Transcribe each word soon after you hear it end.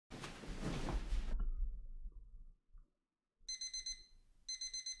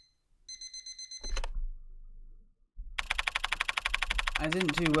I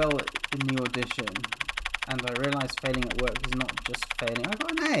didn't do well in the audition, and I realised failing at work is not just failing. I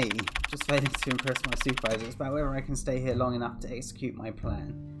got an A! Just failing to impress my supervisor. It's about whether I can stay here long enough to execute my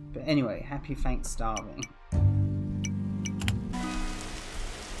plan. But anyway, happy thanks starving.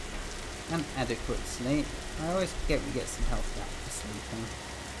 And adequate sleep. I always forget we get some health back for sleeping.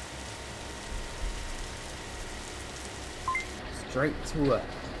 Straight to work.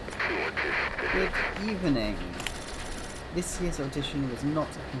 Good evening. This year's audition was not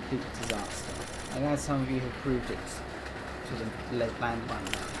a complete disaster. I'm glad some of you have proved it to the landline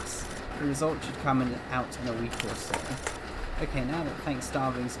ranks. The result should come out in a week or so. Okay, now that Thanks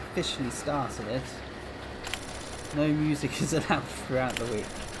Starving's officially started, no music is allowed throughout the week.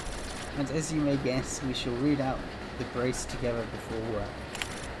 And as you may guess, we shall read out the grace together before work.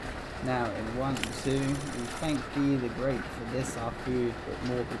 Now, in 1 and 2, we thank thee, the great, for this our food, but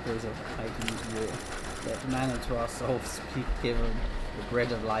more because of Iden's war. Let manna to our souls be given, the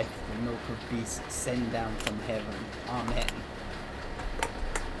bread of life, the milk of beasts, send down from heaven. Amen.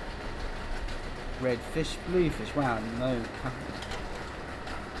 Red fish, blue fish. Wow, no cover.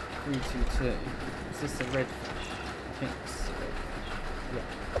 3, 2, 2. Is this a red fish? I think it's a red fish. Yeah.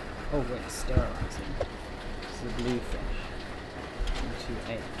 Oh wait, sterilizing. This is a blue fish. 2,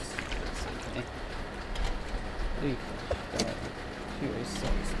 2, 8. That's okay. Blue fish. Go.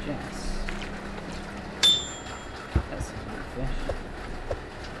 206. Jess. That's a blue fish.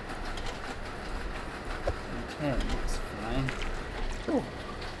 10. That's fine. Cool.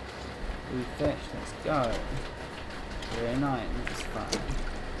 Blue fish, let's go. 309, that's fine.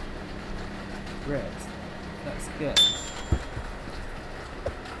 Red, that's good.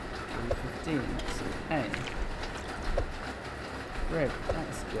 315, that's okay. Red,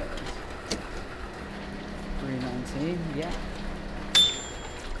 that's good. 319, yeah.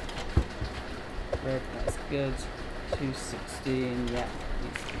 Red, that's good. 216, yeah.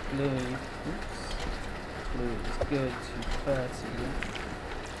 It's blue. Oops. Blue is good. 230, yeah.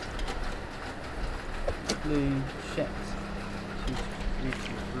 Blue, shit.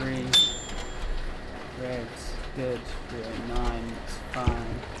 323. Red, good. 309, that's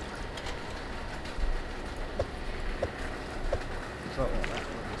fine. Forgot what that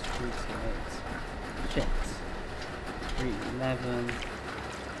was. 328. Shit. 311.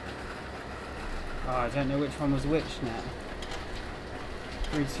 Oh, I don't know which one was which now.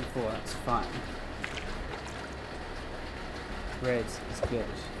 324, that's fine. Red is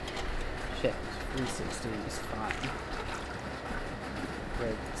good. Shit. 316 is fine.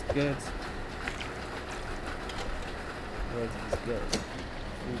 Red is good. Red is good.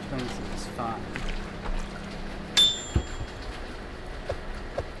 320 is fine.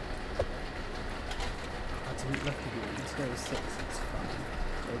 I didn't look again. 206 is fine.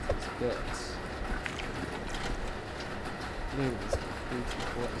 Red is good. Blue is good.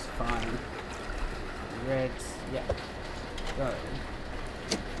 324 is fine. Red, yeah. Go.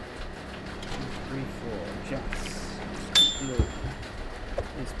 3, 4, just blue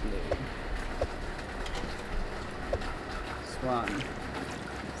is blue. This one is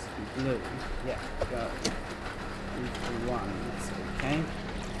blue. Yeah, go. 3, 3, 1, that's okay.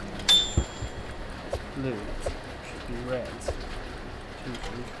 That's blue, that should be red. 2,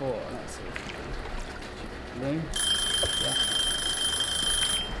 3, 4, that's okay. Should be blue. Yeah.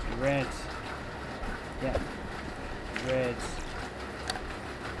 Red. Yeah. Red.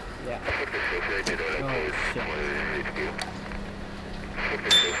 Yeah. Oh shit.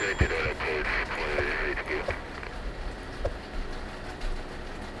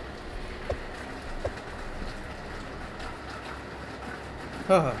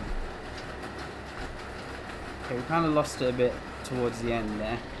 Okay, we kind of lost it a bit towards the end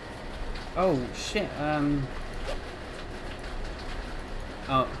there. Oh shit.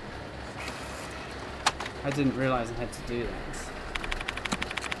 Oh. I didn't realise I had to do that.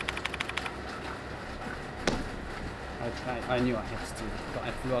 I knew I had to do that, but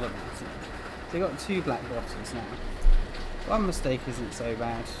I forgot about it. So we got 2 black bottles now. One mistake isn't so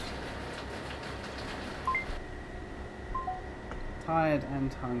bad. Tired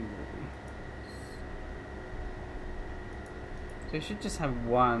and hungry. So we should just have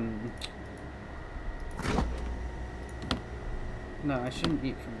one. No, I shouldn't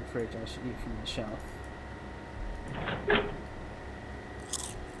eat from the fridge, I should eat from the shelf.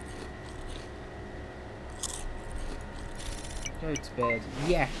 Go to bed.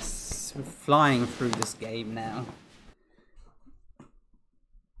 Yes! We're flying through this game now.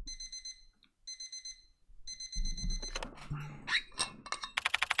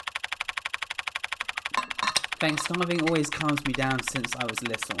 Thanks, starving always calms me down since I was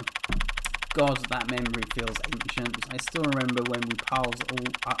little. God, that memory feels ancient. I still remember when we piled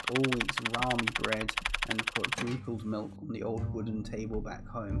up all week's Rami bread and quadrupled milk on the old wooden table back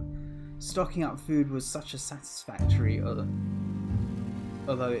home. Stocking up food was such a satisfactory,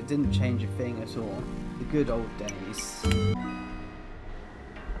 although it didn't change a thing at all. The good old days.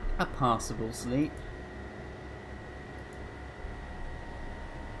 A passable sleep.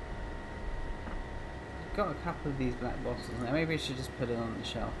 Got a couple of these black bottles now. Maybe I should just put it on the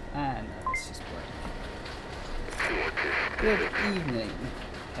shelf. And no, let's just wait. Good evening.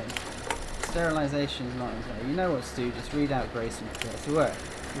 Okay. Sterilization is not in play. You know what to do. Just read out grace and prepare to work.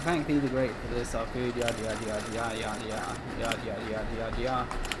 We thank thee the great for this, our food, yada yada yada yada yada yada yada yada yada yada yada.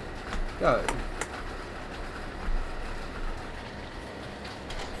 Go.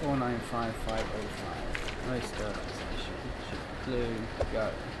 495505. No sterilization. Blue. Go.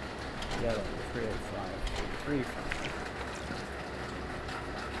 Yellow. 305.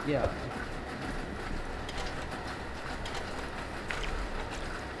 335. Yellow.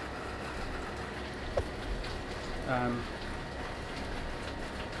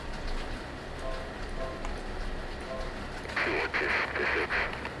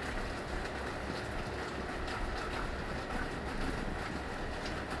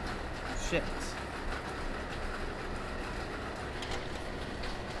 Shit.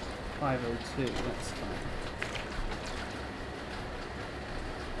 502, that's fine.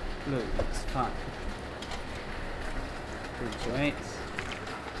 Blue, that's fine. 328.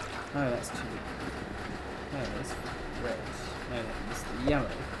 No, that's too. No, that's red. No, that's the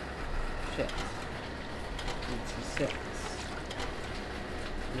yellow. Shit. 326.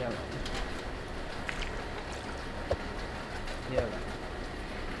 Yellow. Yellow.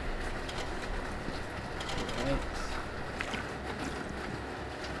 328.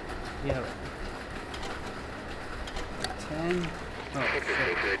 Yellow. 10. Oh, shit.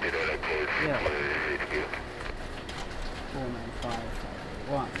 Yellow.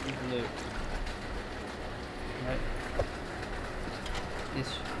 49551. Blue. Right. This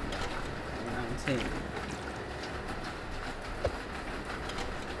should be 19.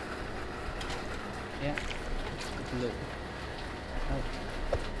 Yeah. Blue. Oh.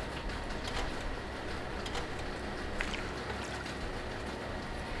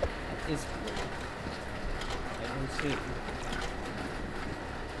 That is blue. I don't see.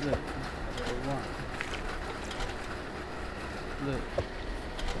 Blue. 1. Blue.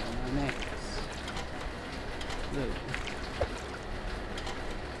 9X. Blue.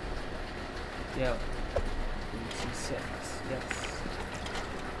 Yellow. 326. Yes.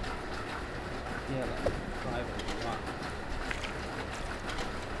 Yellow. 501.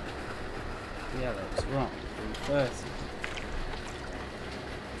 Yellow's wrong. 330.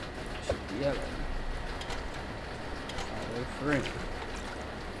 Should be yellow. 503.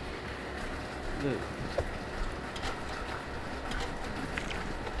 Blue.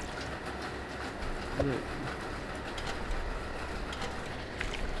 Blue.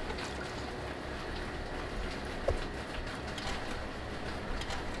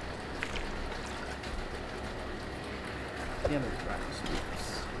 Yellow bright streaks.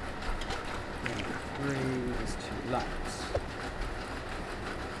 Number 3 is too light.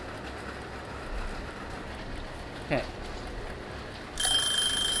 Okay.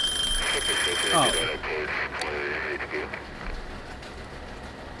 Oh.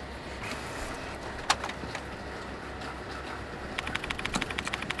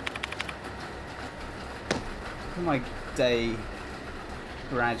 My day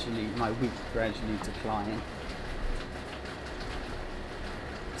gradually, my week gradually decline.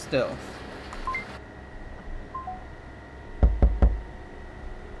 Still.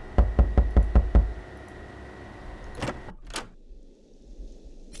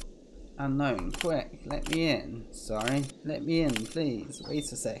 Unknown, quick, let me in. Sorry, let me in, please.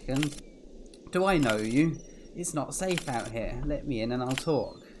 Wait a second. Do I know you? It's not safe out here. Let me in and I'll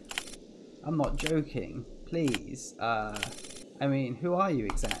talk. I'm not joking. Please, I mean, who are you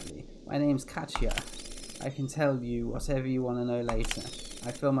exactly? My name's Katya. I can tell you whatever you want to know later.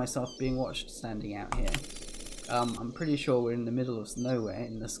 I feel myself being watched standing out here. I'm pretty sure we're in the middle of nowhere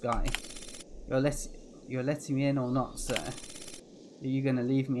in the sky. You're letting me in or not, sir? Are you gonna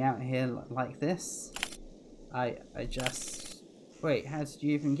leave me out here like this? I just... Wait, how did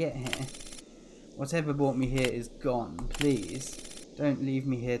you even get here? Whatever brought me here is gone, please. Don't leave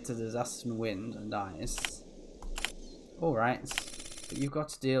me here to the dust and wind and ice. Alright, but you've got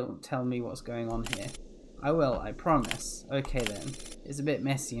to tell me what's going on here. I will, I promise. Okay then. It's a bit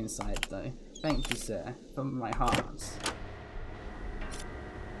messy inside though. Thank you, sir, from my heart.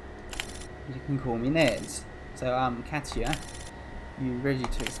 You can call me Ned. So, Katya, You ready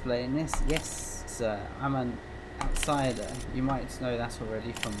to explain this? Yes, sir. I'm an outsider. You might know that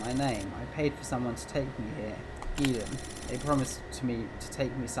already from my name. I paid for someone to take me here. Eden. They promised to me to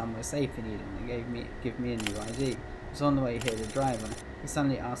take me somewhere safe in Eden and give me a new ID. I was on the way here, the driver. He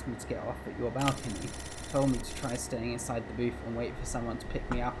suddenly asked me to get off at your balcony. Told me to try staying inside the booth and wait for someone to pick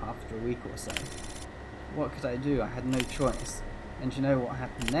me up after a week or so. What could I do? I had no choice. And you know what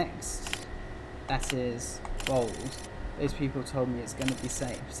happened next? That is bold. Those people told me it's going to be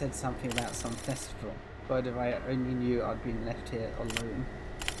safe. Said something about some festival. God, if I only knew I'd been left here alone.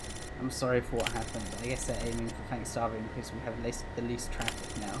 I'm sorry for what happened. I guess they're aiming for Thanksgiving because we have the least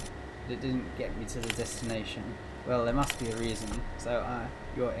traffic now. But it didn't get me to the destination. Well, there must be a reason. So,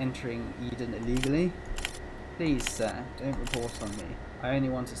 you're entering Eden illegally? Please, sir, don't report on me. I only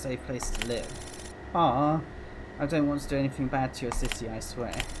want a safe place to live. Ah, I don't want to do anything bad to your city, I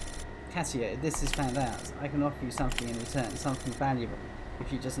swear. Katia, if this is found out, I can offer you something in return, something valuable,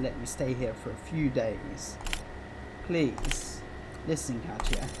 if you just let me stay here for a few days. Please. Listen,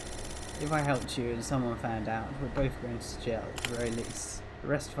 Katia. If I helped you and someone found out, we're both going to jail at the very least. The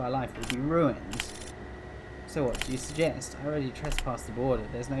rest of our life will be ruined. So what do you suggest? I already trespassed the border.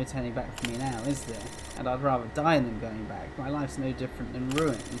 There's no turning back for me now, is there? And I'd rather die than going back. My life's no different than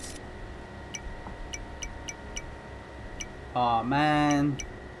ruined. Aw, man.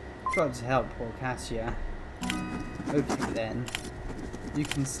 Got to help poor Katia. Okay then. You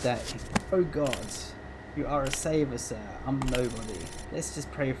can stay. Oh god. You are a saver, sir. I'm nobody. Let's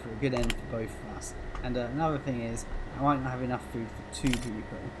just pray for a good end for both of us. And another thing is, I might not have enough food for 2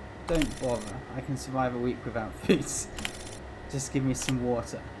 people. Don't bother. I can survive a week without food. Just give me some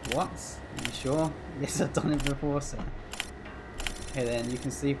water. What? Are you sure? Yes, I've done it before, sir. Okay then, you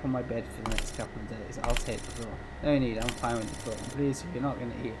can sleep on my bed for the next couple of days. I'll take the floor. No need, I'm fine with the floor. Please, if you're not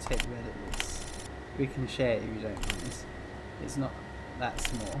going to eat, take the bed at least. We can share it if you don't mind. It's not that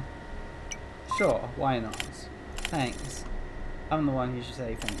small. Sure, why not? Thanks. I'm the one who should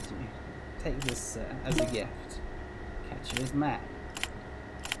say thank you. Take this as a gift. Catch you as map.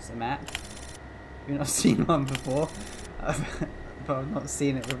 It's a map. You've not seen one before, but I've not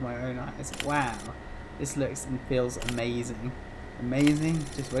seen it with my own eyes. Wow, this looks and feels amazing. Amazing?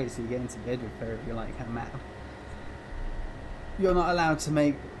 Just wait till you get into bed with her if you like her map. You're not allowed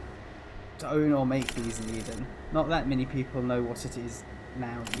to own or make these in Eden. Not that many people know what it is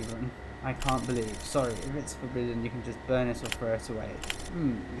now even. I can't believe. Sorry, if it's forbidden you can just burn it or throw it away.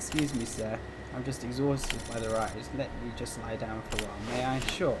 Excuse me sir. I'm just exhausted by the ride. Let me just lie down for a while. May I?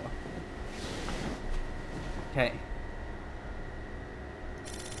 Sure. Okay.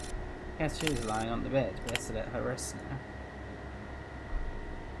 Katia is lying on the bed. Better let her rest now.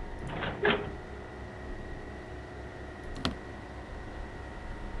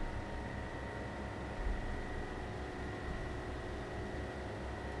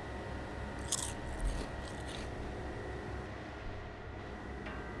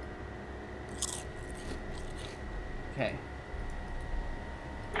 Okay.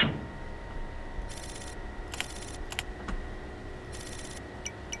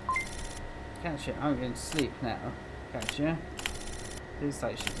 Katia, I'm going to sleep now. Katia. Looks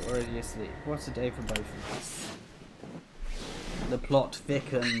like she's already asleep. What a day for both of us. The plot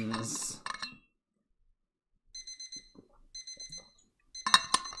thickens.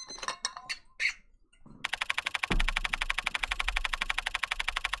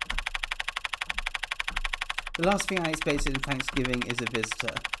 The last thing I expected in Thanksgiving is a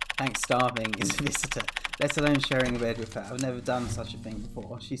visitor. Thanksgiving is a visitor, let alone sharing a bed with her. I've never done such a thing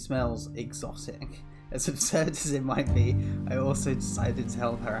before. She smells exotic. As absurd as it might be, I also decided to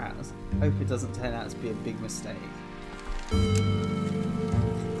help her out. Hope it doesn't turn out to be a big mistake.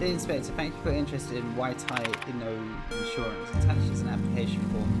 Dear Inspector, thank you for interest in White Tie Inno Insurance. Attached is an application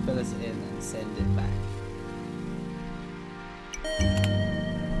form. Fill it in and send it back.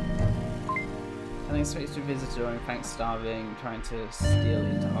 Unexpected visitor during Thanksgiving, trying to steal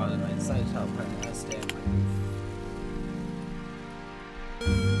into Ireland. I decided to help her and her stay in my booth.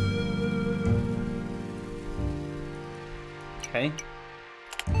 Okay.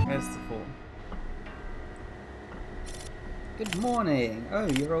 Where's the form? Good morning! Oh,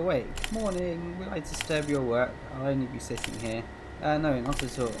 you're awake. Morning! Will I disturb your work? I'll only be sitting here. No, not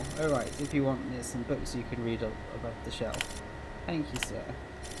at all. Alright, if you want, there's some books you can read above the shelf. Thank you, sir.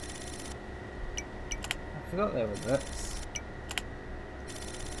 I forgot there were books.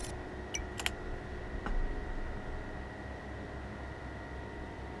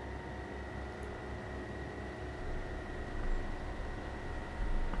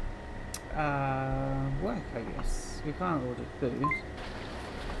 Work, I guess. We can't order food.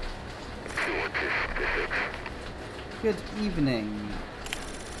 Good evening.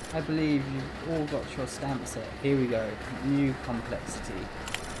 I believe you've all got your stamp set. Here we go. New complexity.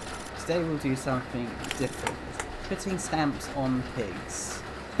 Today we'll do something different. Putting stamps on pigs.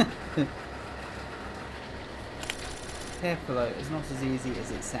 Careful though, it's not as easy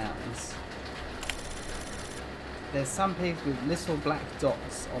as it sounds. There's some pigs with little black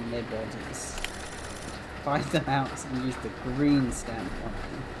dots on their bodies. Find them out and use the green stamp on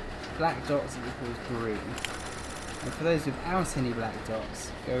them. Black dots equals green. And for those without any black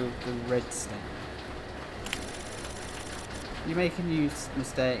dots, go with the red stamp. If you make a new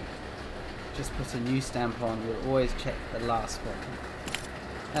mistake, just put a new stamp on. We'll always check the last one.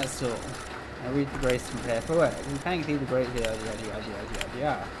 That's all. Now read the grace and prepare for work. We thank thee the great yada yada yada yada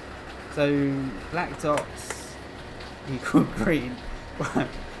yada. So black dots equal green.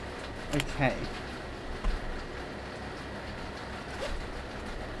 Okay.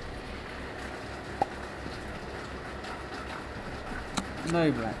 No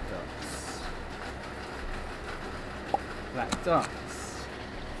black dots. Black dots.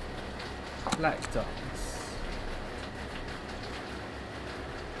 Black dots.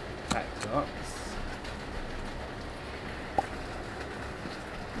 Black dots.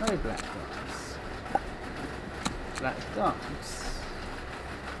 No black dots. Black dots.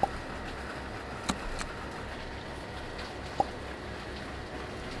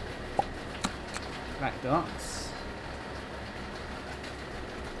 Black dots.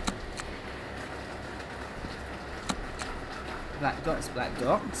 Black dots, black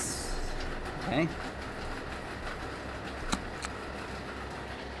dots. Okay.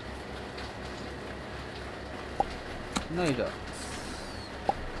 No dots.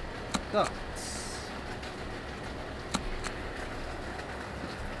 Dots.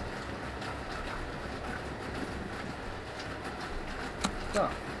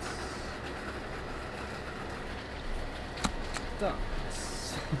 Dots.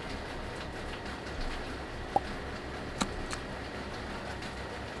 Dots.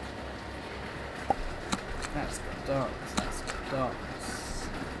 That's got dots. That's got dots.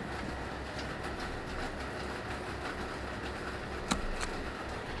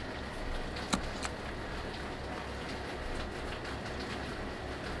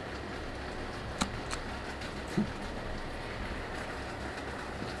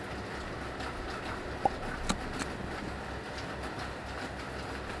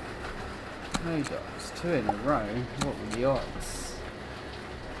 No dots. 2 in a row. What were the odds?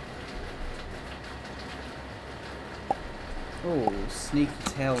 Oh, sneaky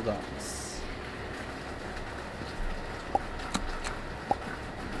tail dots.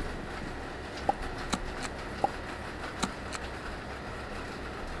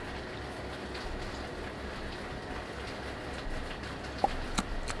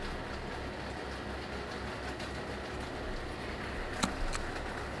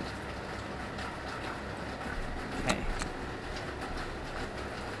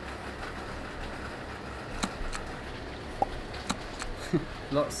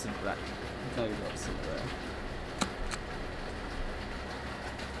 Lots of black. No lots of red.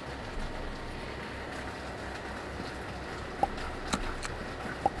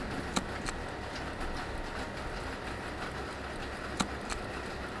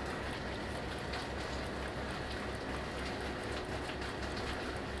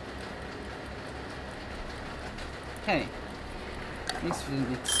 Okay. At least we didn't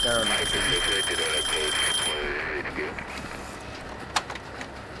need to sterilize it.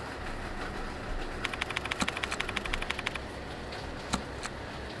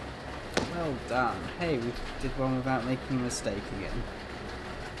 Well done. Hey, we did one without making a mistake again.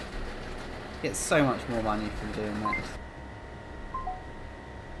 Get so much more money from doing that.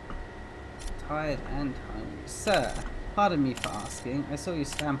 Tired and hungry. Sir, pardon me for asking. I saw you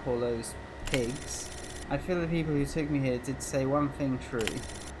stamp all those pigs. I feel the people who took me here did say one thing true.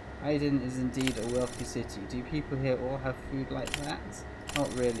 Iden is indeed a wealthy city. Do people here all have food like that?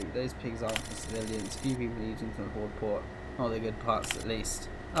 Not really. Those pigs aren't for civilians. Few people eating can afford pork. Not the good parts, at least.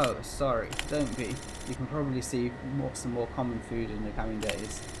 Oh, sorry. Don't be. You can probably see some more common food in the coming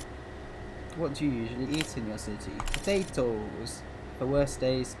days. What do you usually eat in your city? Potatoes. For worse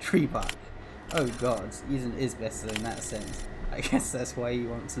days, tree bark. Oh god, Eden is better in that sense. I guess that's why you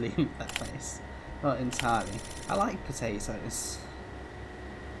want to leave that place. Not entirely. I like potatoes.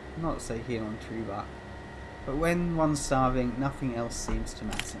 I'm not so keen on tree bark. But when one's starving, nothing else seems to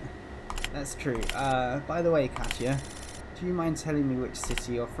matter. That's true. By the way, Katya, do you mind telling me which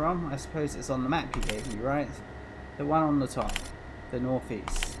city you're from? I suppose it's on the map you gave me, right? The one on the top. The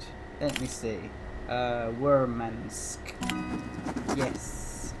northeast. Let me see. Wermansk.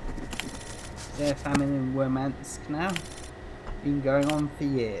 Yes. there famine in Wermansk now? Been going on for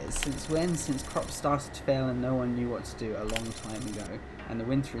years. Since when? Since crops started to fail and no one knew what to do a long time ago. And the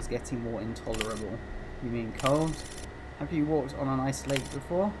winter is getting more intolerable. You mean cold? Have you walked on an iced lake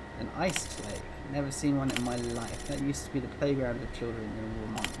before? An iced lake? Never seen one in my life. That used to be the playground of children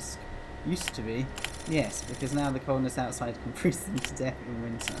in Wermansk. Used to be? Yes, because now the coldness outside can freeze them to death in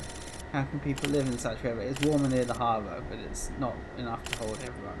winter. How can people live in such weather? It's warmer near the harbour, but it's not enough to hold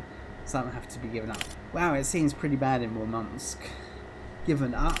everyone. Some have to be given up. Wow, it seems pretty bad in Wermansk.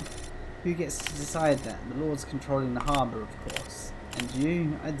 Given up? Who gets to decide that? The Lord's controlling the harbour, of course. And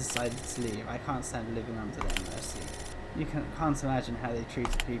you? I decided to leave. I can't stand living under their mercy. You can't imagine how they treat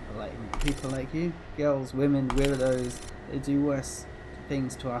people like me. People like you? Girls, women, widows. They do worse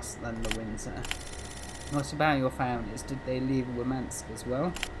things to us than the winter. What about your families? Did they leave Wermansk as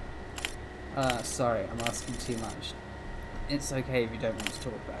well? Sorry, I'm asking too much. It's okay if you don't want to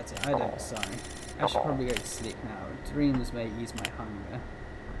talk about it. I don't, sorry. I should probably go to sleep now. Dreams may ease my hunger.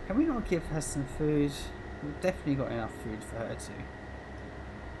 Can we not give her some food? We've definitely got enough food for her too.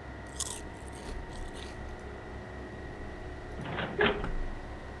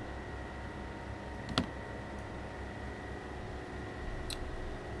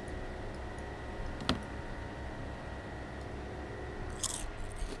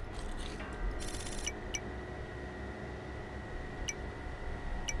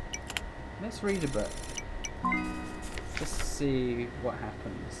 Let's read a book. Just to see what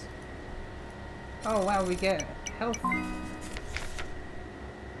happens. Oh wow, we get health.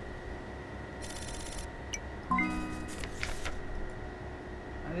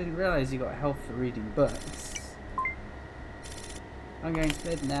 I didn't realise you got health for reading books. I'm going to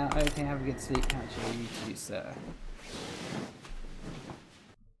bed now. Okay, have a good sleep. Catch you too, sir.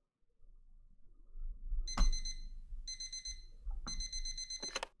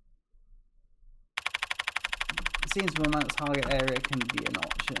 It seems Wermansk's target area can be an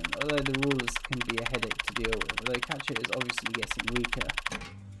option, although the rulers can be a headache to deal with, although Katya is obviously getting weaker.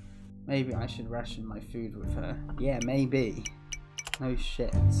 Maybe I should ration my food with her. Yeah, maybe. No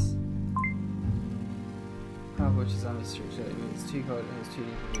shits. Power which is unrestricted, it's too cold, it has too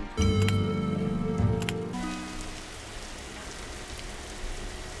little food.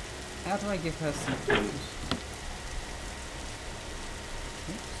 How do I give her some food?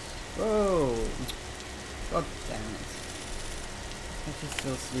 Oops. Whoa! God damn it. She's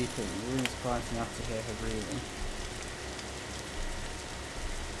still sleeping. The room's quiet enough to hear her breathing.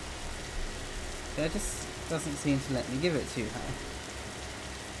 That just doesn't seem to let me give it to her.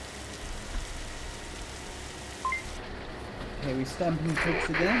 Okay, we stamping pigs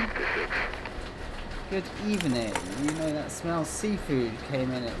again. Good evening. You know that smell seafood came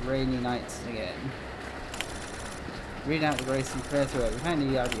in at rainy nights again. Read out the grace and prayer to her. Behind the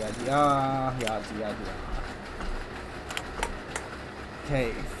yada yada yada yada yada.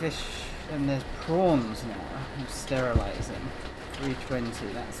 Okay, fish, and there's prawns now. I'm sterilising.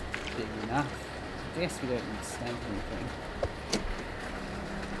 320, that's big enough. I guess we don't need to stamp anything.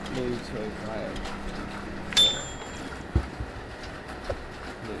 Blue 205.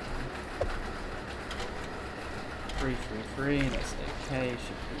 Blue. 333, that's okay.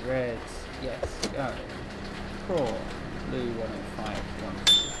 Should be red. Yes, go. Prawn. Blue 105,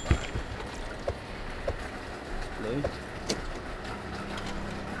 125. Blue.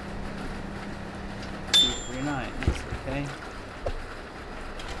 239, that's okay.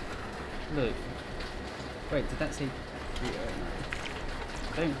 Blue. Wait, did that say 309?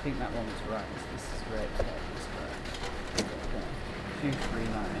 I don't think that one was right. This is red, that is correct. 239.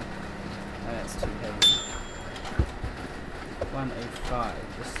 No, that's too heavy. 105,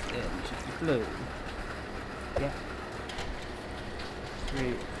 this should be blue. Yeah.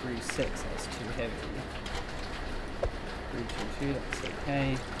 336, that's too heavy. 322, that's okay.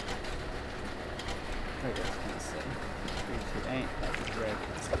 Oh, that's cancel. 328, that was red,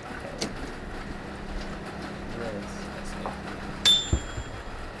 that's okay. Red, that's okay.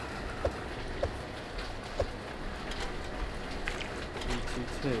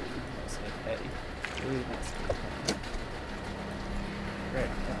 322, that's okay. Blue, that's okay.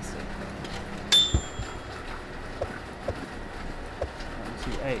 Red, that's okay.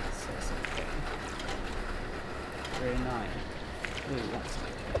 128, that's okay. 309, blue, that's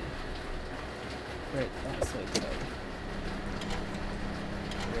okay. Red, that's okay.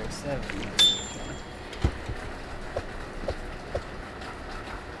 307, that's okay.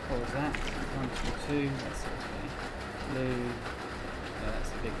 What was that? 122, that's okay. Blue, yeah,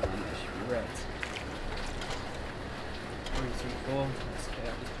 that's a big one, that should be red. 324, that's okay,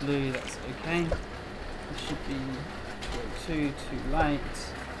 that was blue, that's okay. It should be 202, too light.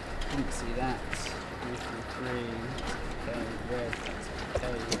 Didn't see that. 2, 3, 3. Okay, red, that's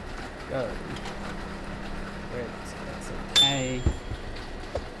okay. Go. Red, that's okay.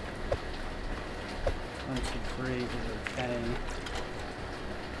 1, 2, 3 is okay.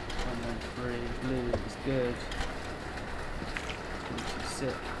 1, 1, 3. Blue is good. 1, 2,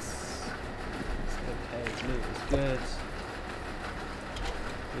 6. It's okay. Blue is good.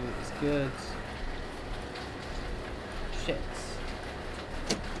 Blue is good. Shit.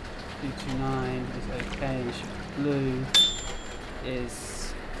 229 is okay. Blue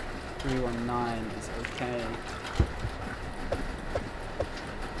is 319 is okay.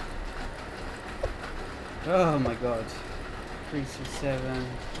 Oh my god. 327.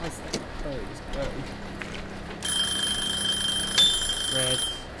 What's that? Close. Go. Red.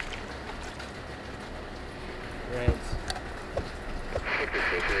 Red.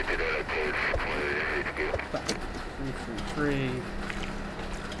 Back. 333.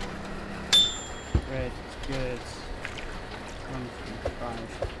 Red is good.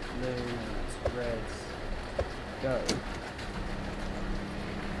 135. Blue. That's red. Go.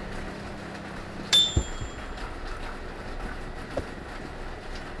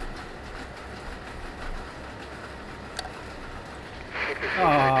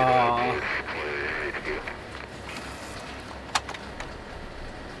 Aww.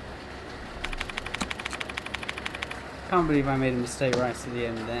 Can't believe I made a mistake right to the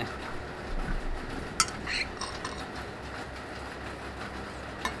end there.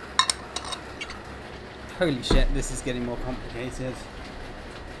 Holy shit, this is getting more complicated.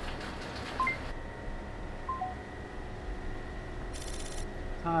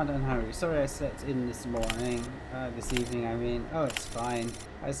 Tired and hungry. Sorry I slept in this morning. This evening I mean. Oh, it's fine.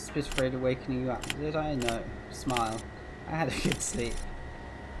 I was a bit afraid of waking you up. Did I? No. Smile. I had a good sleep.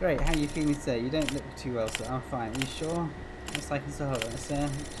 Great, how are you feeling today? You don't look too well, sir. I'm fine. Are you sure? Yes, I can tell. Sir,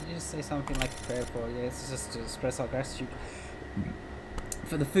 did you just say something like a prayer for? Yes, just to express our gratitude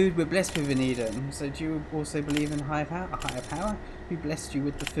for the food we're blessed with in Eden. So do you also believe in a higher power? Who blessed you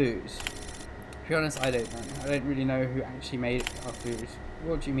with the food? To be honest, I don't know. I don't really know who actually made our food.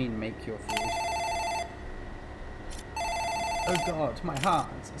 What do you mean, make your food? Oh god, my heart.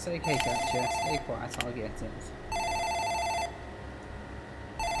 It's okay, Gotcha. Stay quiet, I'll get it.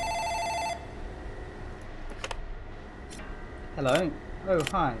 Hello? Oh,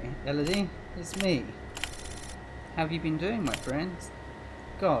 hi. Elodie? It's me. How have you been doing, my friends?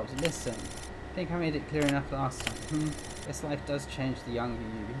 God, listen. I think I made it clear enough last time. Guess life does change the younger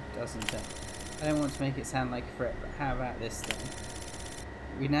you, doesn't it? I don't want to make it sound like a threat, but how about this then?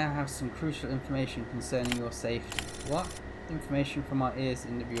 We now have some crucial information concerning your safety. What? Information from our ears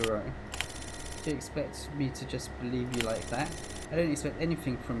in the Bureau. Do you expect me to just believe you like that? I don't expect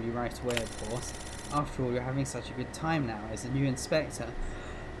anything from you right away, of course. After all, you're having such a good time now as a new inspector.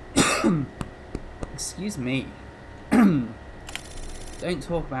 Excuse me. Don't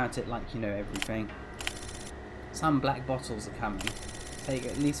talk about it like you know everything. Some black bottles are coming. Take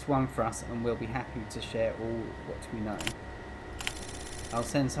at least one for us and we'll be happy to share all what we know. I'll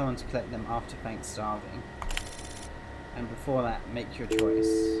send someone to collect them after Thanksgiving. And before that, make your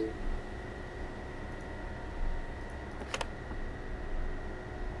choice.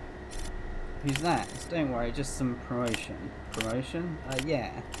 Who's that? Don't worry, just some promotion. Promotion?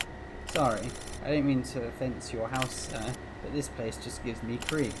 Yeah. Sorry, I don't mean to offence your house, sir, but this place just gives me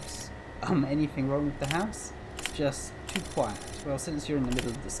creeps. Anything wrong with the house? It's just too quiet. Well, since you're in the middle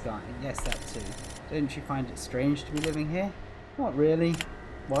of the sky, yes, that too. Don't you find it strange to be living here? Not really.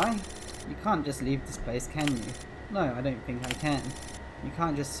 Why? You can't just leave this place, can you? No, I don't think I can. You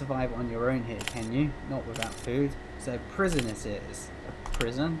can't just survive on your own here, can you? Not without food. So prison it is. A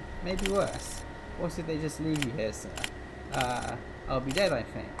prison? Maybe worse. What if they just leave you here, sir? I'll be dead, I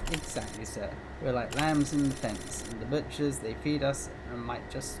think. Exactly, sir. We're like lambs in the fence, and the butchers, they feed us and might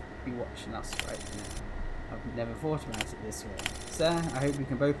just be watching us right now. I've never thought about it this way. Sir, I hope we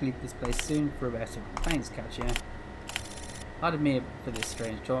can both leave this place soon for a better one. Thanks, Katya. Pardon me for this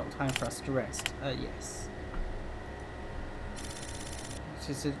strange talk. Time for us to rest. Yes.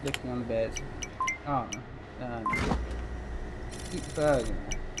 Just looking on the bed. Oh, eat the burger.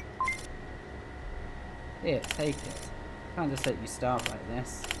 Here, take it. Can't just let you starve like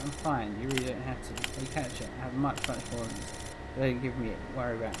this. I'm fine. You really don't have to. Hey, Katya, I have much more than this. Don't give me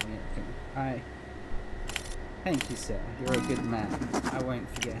worry about me. I. Thank you, sir. You're a good man. I won't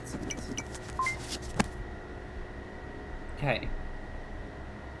forget it. Okay.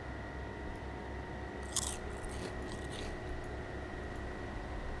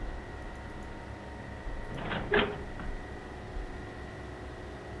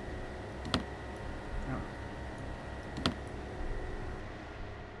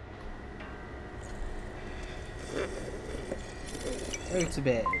 Go to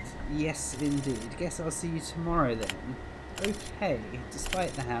bed. Yes, indeed. Guess I'll see you tomorrow then. Okay.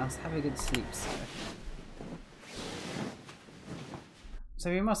 Despite the house, have a good sleep, sir.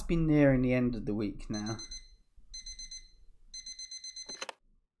 So we must be nearing the end of the week now.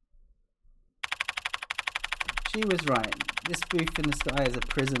 She was right. This booth in the sky is a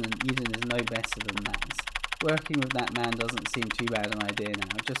prison and Eden is no better than that. Working with that man doesn't seem too bad an idea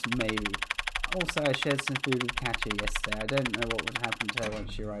now, just maybe. Also, I shared some food with Katya yesterday. I don't know what would happen to her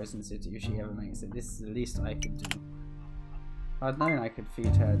once she arrives in the city if she ever makes it. This is the least I could do. If I'd known I could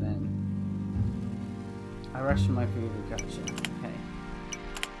feed her then. I rationed my food with Katya. Okay.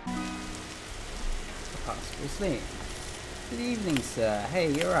 Possible sleep. Good evening, sir. Hey,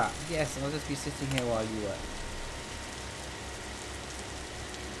 you're up. Yes, I'll just be sitting here while you work.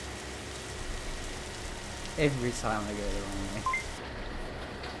 Every time I go the wrong way.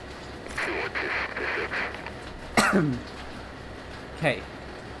 Okay.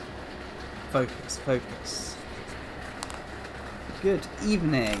 Focus, focus. Good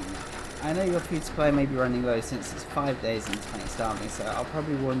evening. I know your food supply may be running low since it's 5 days into Thanksgiving, so I'll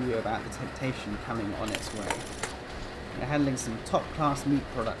probably warn you about the temptation coming on its way. We're handling some top-class meat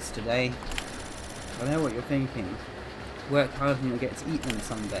products today. I know what you're thinking. Work hard and you'll get to eat them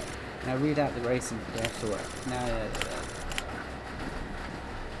someday. Now read out the race and prepare to work. Now,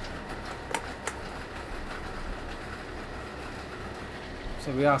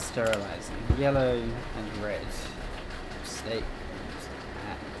 So we are sterilizing. Yellow and red. Steak.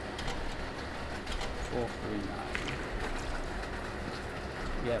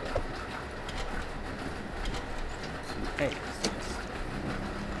 439. Yellow. 2 eggs.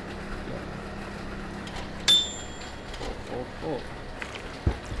 Yellow. 444.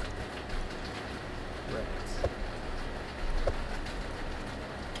 Red.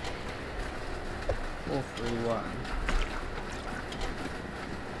 431.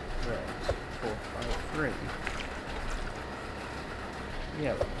 Red. 453.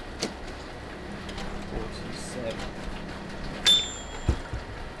 Yellow. 47.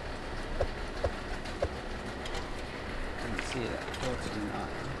 Didn't see that. 49.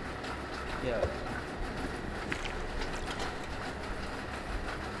 Yellow.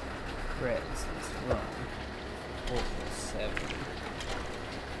 Red. That's wrong. 447.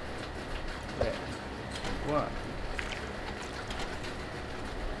 Red. 1.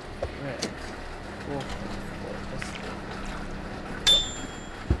 Red. 444. That's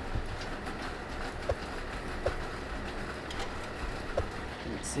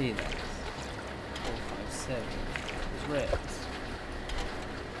see that. 457 is red.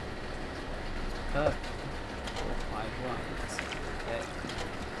 Purple. 451 is red.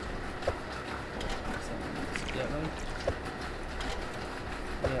 457 is yellow.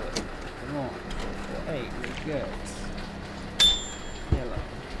 Yellow. Come on. 448 is good. Yellow.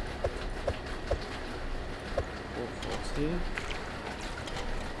 442.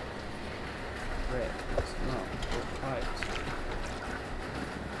 Red. It's not. 452.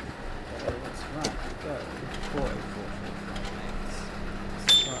 Right, go. 4, 4, 4,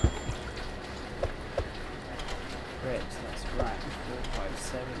 5, 8. Red, that's right. 4, 5,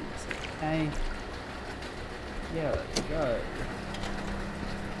 7 is okay. Yeah, let's go.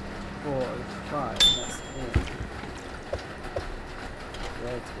 4, 5, that's in.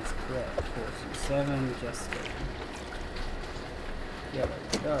 Red is correct. 4, 2, 7, just in. Yeah,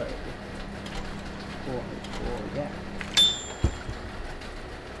 let's go. 4, 4, yeah.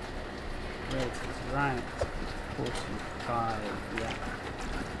 Red is right. 45, yeah.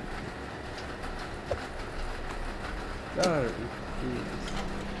 Go, please.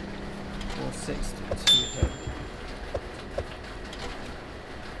 460, too heavy.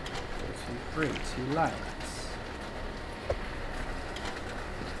 423, too light.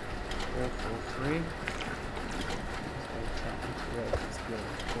 443. Okay, red is good.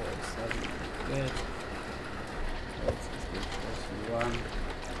 47 is good. Red is good. 41.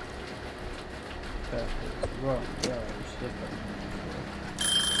 Purple is wrong, yellow is different.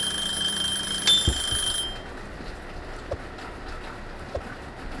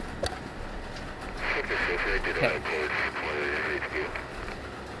 Okay.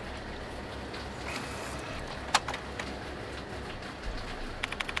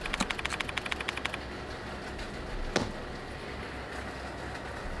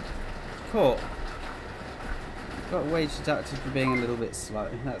 Cool. Got wage deducted for being a little bit slow.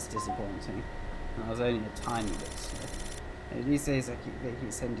 That's disappointing. I was only a tiny bit slow. These days they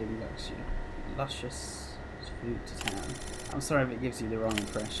keep sending luscious food to town. I'm sorry if it gives you the wrong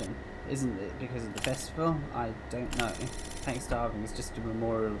impression. Isn't it because of the festival? I don't know. Thanksgiving is just a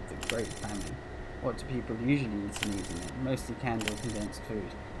memorial of the Great Famine. What do people usually eat in evening? Mostly canned or condensed food.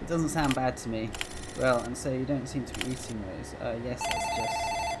 It doesn't sound bad to me. Well, and so you don't seem to be eating those. Yes, that's just...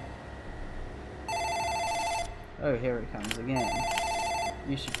 Oh, here it comes again.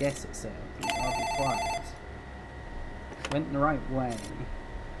 You should guess it, sir. I'll be quiet. Went the right way.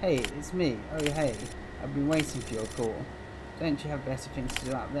 Hey, it's me. Oh, hey. I've been waiting for your call. Don't you have better things to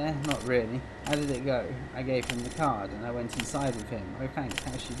do up there? Not really. How did it go? I gave him the card and I went inside with him. Oh, thanks.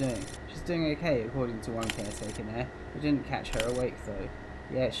 How's she doing? She's doing okay, according to one caretaker there. We didn't catch her awake, though.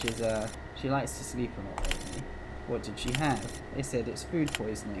 Yeah, she likes to sleep a lot lately. What did she have? They said it's food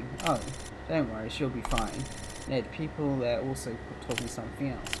poisoning. Oh, don't worry, she'll be fine. Ned, people there also told me something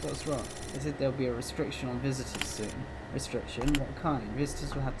else. What's wrong? They said there'll be a restriction on visitors soon. Restriction? What kind?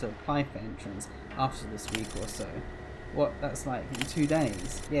 Visitors will have to apply for entrance after this week or so. What? That's like in 2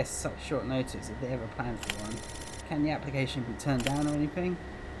 days? Yes, such short notice if they ever plan for one. Can the application be turned down or anything?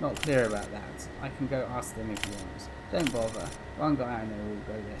 Not clear about that. I can go ask them if you want. Don't bother. One guy I know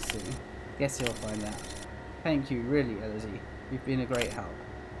will go there soon. Guess he'll find out. Thank you, really, Elodie. You've been a great help.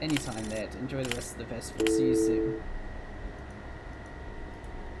 Anytime, Ned. Enjoy the rest of the festival. See you soon.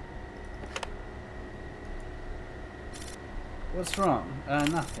 What's wrong?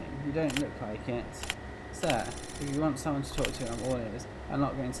 Nothing. You don't look like it. Sir, if you want someone to talk to, I'm all ears. I'm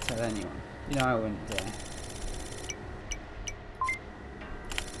not going to tell anyone. You know I wouldn't dare.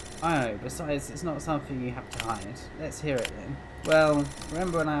 I know, besides, it's not something you have to hide. Let's hear it then. Well,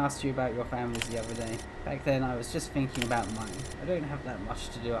 remember when I asked you about your families the other day? Back then I was just thinking about mine. I don't have that much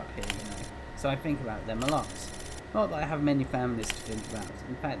to do up here, you know, so I think about them a lot. Not that I have many families to think about.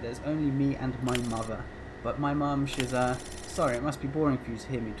 In fact, there's only me and my mother. But my mum, she's, sorry, it must be boring for you to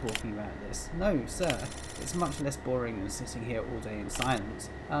hear me talking about this. No, sir, it's much less boring than sitting here all day in silence.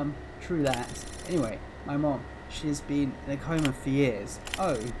 True that. Anyway, my mom, she's been in a coma for years.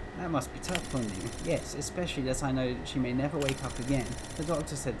 Oh, that must be tough on you. Yes, especially as I know that she may never wake up again. The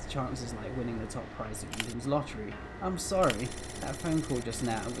doctor said the chances like winning the top prize of Eden's lottery. I'm sorry, that phone call just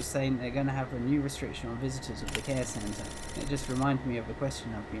now was saying they're going to have a new restriction on visitors of the care centre. It just reminded me of a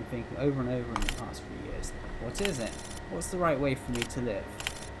question I've been thinking over and over in the past few years. What is it? What's the right way for me to live?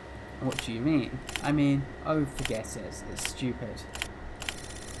 What do you mean? I mean, oh, forget it. It's stupid.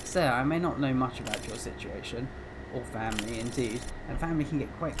 Sir, I may not know much about your situation, or family indeed, and family can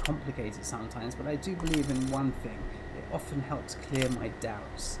get quite complicated sometimes, but I do believe in one thing. It often helps clear my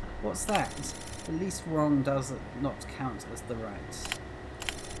doubts. What's that? The least wrong does not count as the right.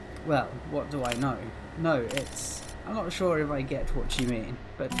 Well, what do I know? No, it's... I'm not sure if I get what you mean,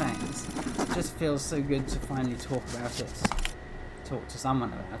 but thanks. It just feels so good to finally talk about it. Talk to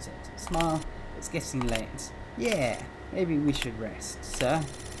someone about it. Smile, it's getting late. Yeah, maybe we should rest, sir.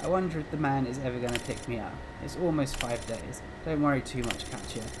 I wonder if the man is ever going to pick me up. It's almost 5 days. Don't worry too much,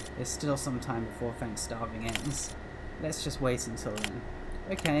 Katya. There's still some time before Thanksgiving ends. Let's just wait until then.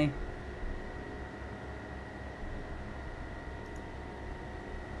 Okay.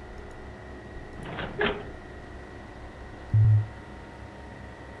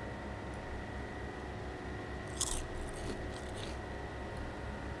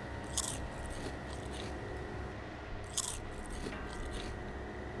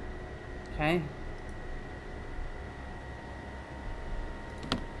 Okay.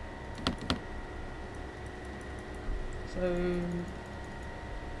 So...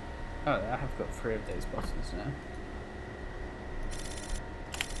 oh, I have got 3 of those bottles now.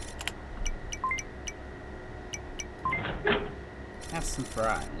 Have some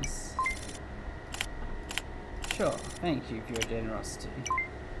fries. Sure, thank you for your generosity.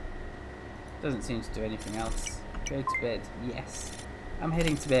 Doesn't seem to do anything else. Go to bed. Yes. I'm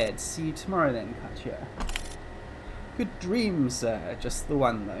heading to bed. See you tomorrow then, Katya. Good dreams, sir. Just the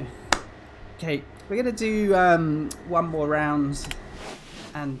one, though. Okay, we're going to do one more round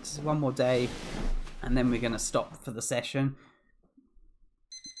and one more day, and then we're going to stop for the session.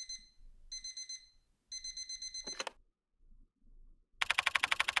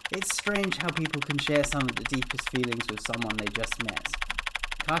 It's strange how people can share some of the deepest feelings with someone they just met.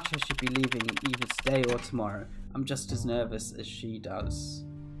 Katya should be leaving either today or tomorrow. I'm just as nervous as she does.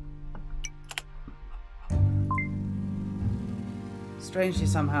 Strangely,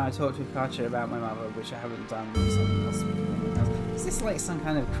 somehow I talked with Katya about my mother, which I haven't done with someone else before. Is this like some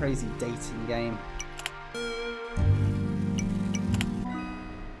kind of crazy dating game?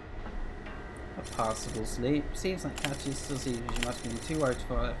 A passable sleep. Seems like Katya still sees me. She must have been too worried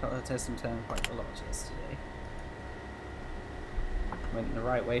for her. I felt her testing tone quite a lot yesterday. Went the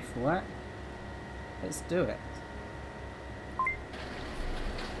right way for that. Let's do it.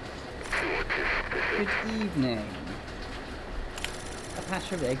 Good evening. A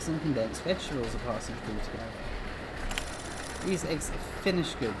patch of eggs and condensed vegetables are passing through together. These eggs are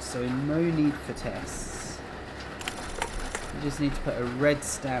finished goods, so no need for tests. You just need to put a red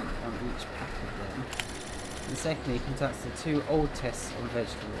stamp on each pack of them. And secondly, conduct the 2 old tests on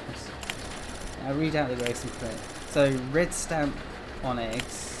vegetables. Now read out the grace and credit. So red stamp on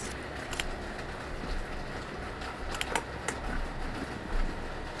eggs.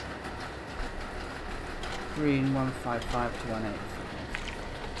 Green 155 to 185.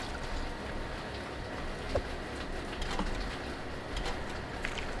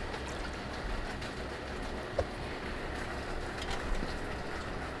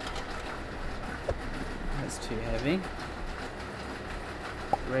 That's too heavy.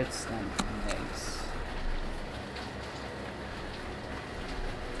 Red stamp on eggs.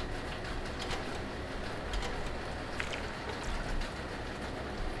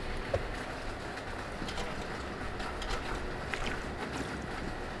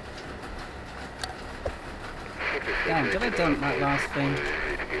 Damn, did I dump that last thing?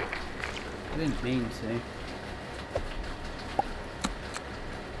 I didn't mean to.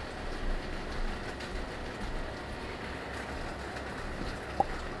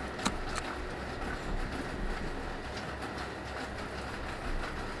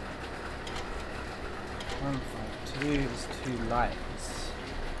 Is too light.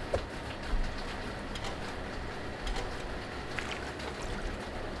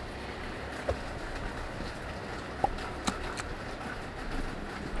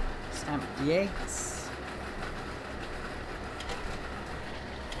 Stamp the eggs.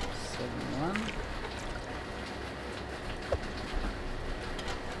 71.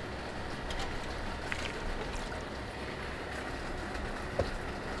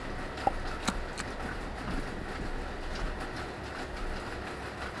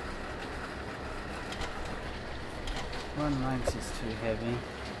 Is too heavy.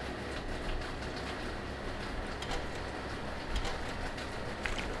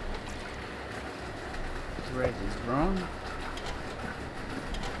 Red is wrong.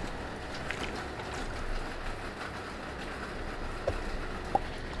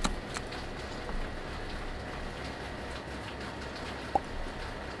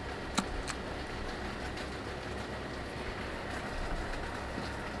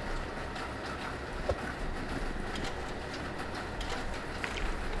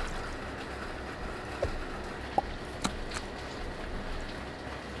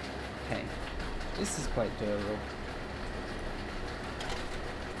 This is quite durable.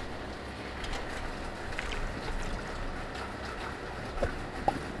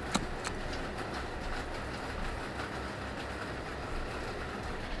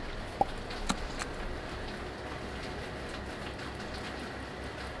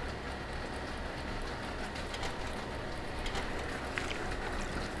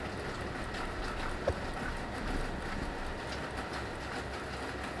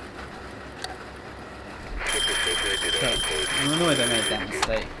 Okay, I'm annoyed I made that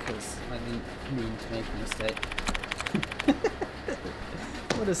mistake because I didn't mean to make a mistake.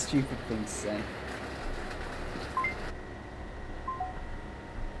 What a stupid thing to say.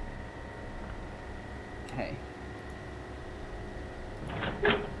 Okay.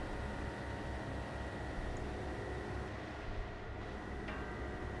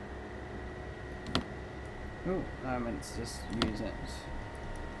 Oh, I meant to just use it.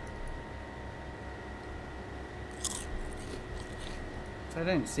 So I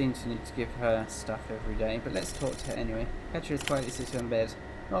don't seem to need to give her stuff every day, but let's talk to her anyway. Catch her is quietly sitting on bed.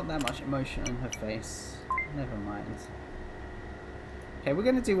 Not that much emotion on her face. Never mind. Okay, we're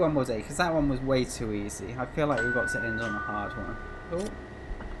going to do one more day, because that one was way too easy. I feel like we've got to end on a hard one. Oh.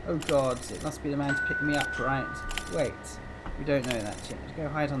 Oh god, it must be the man to pick me up, right? Wait. We don't know that yet. Go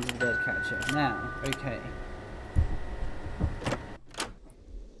hide under the bed, catch her. Now. Okay.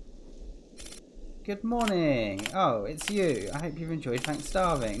 Good morning! Oh, it's you. I hope you've enjoyed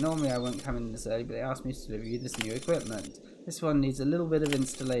Thanksgiving. Normally I wouldn't come in this early, but they asked me to deliver you this new equipment. This one needs a little bit of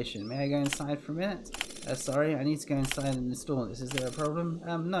installation. May I go inside for a minute? Sorry, I need to go inside and install this. Is there a problem?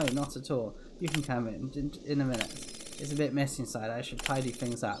 No, not at all. You can come in a minute. It's a bit messy inside. I should tidy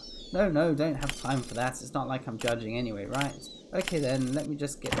things up. No, don't have time for that. It's not like I'm judging anyway, right? Okay then, let me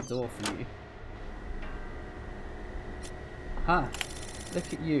just get the door for you. Huh.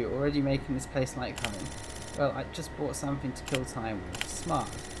 Look at you, already making this place like home. Well, I just bought something to kill time with. Smart.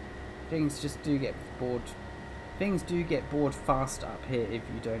 Things do get bored fast up here if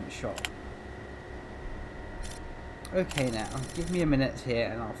you don't shop. Okay now, give me a minute here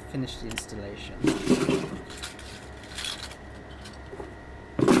and I'll finish the installation.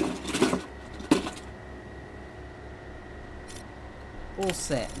 All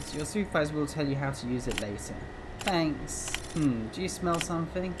set. Your supervisor will tell you how to use it later. Thanks. Do you smell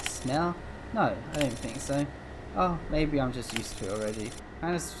something? Smell? No, I don't think so. Oh, maybe I'm just used to it already.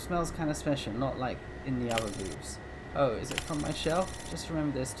 Smells kind of special, not like in the other booths. Oh, is it from my shelf? Just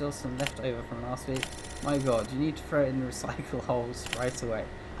remember there's still some left over from last week. My god, you need to throw it in the recycle holes right away.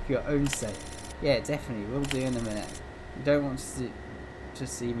 For your own sake. Yeah, definitely, we'll do in a minute. You don't want to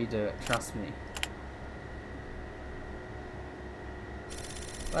see me do it, trust me.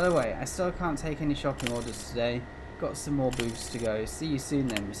 By the way, I still can't take any shopping orders today. Got some more booths to go. See you soon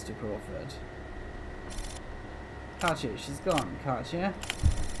then, Mr. Crawford. Katya, she's gone, Katya.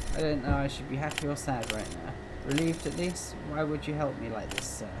 I don't know, I should be happy or sad right now. Relieved at least? Why would you help me like this,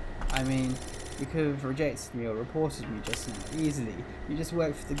 sir? I mean, you could have rejected me or reported me just now, easily. You just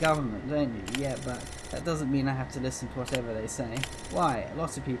work for the government, don't you? Yeah, but that doesn't mean I have to listen to whatever they say. Why? A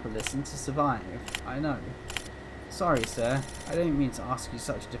lot of people listen to survive. I know. Sorry, sir. I don't mean to ask you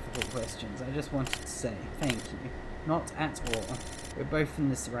such difficult questions. I just wanted to say thank you. Not at all. We're both in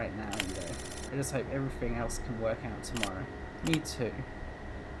this right now, you know. I just hope everything else can work out tomorrow. Me too.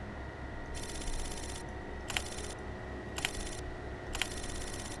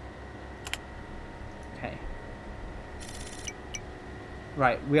 Okay.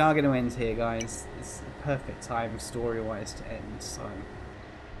 Right, we are going to end here, guys. It's the perfect time story-wise to end, so...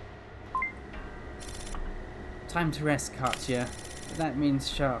 Time to rest, Katya. If that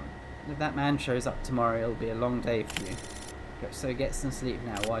man shows up tomorrow, it'll be a long day for you. So get some sleep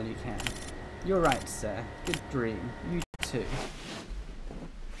now while you can. You're right, sir. Good dream. You too.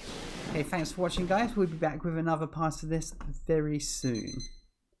 Okay, thanks for watching, guys. We'll be back with another part of this very soon.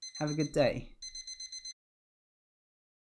 Have a good day.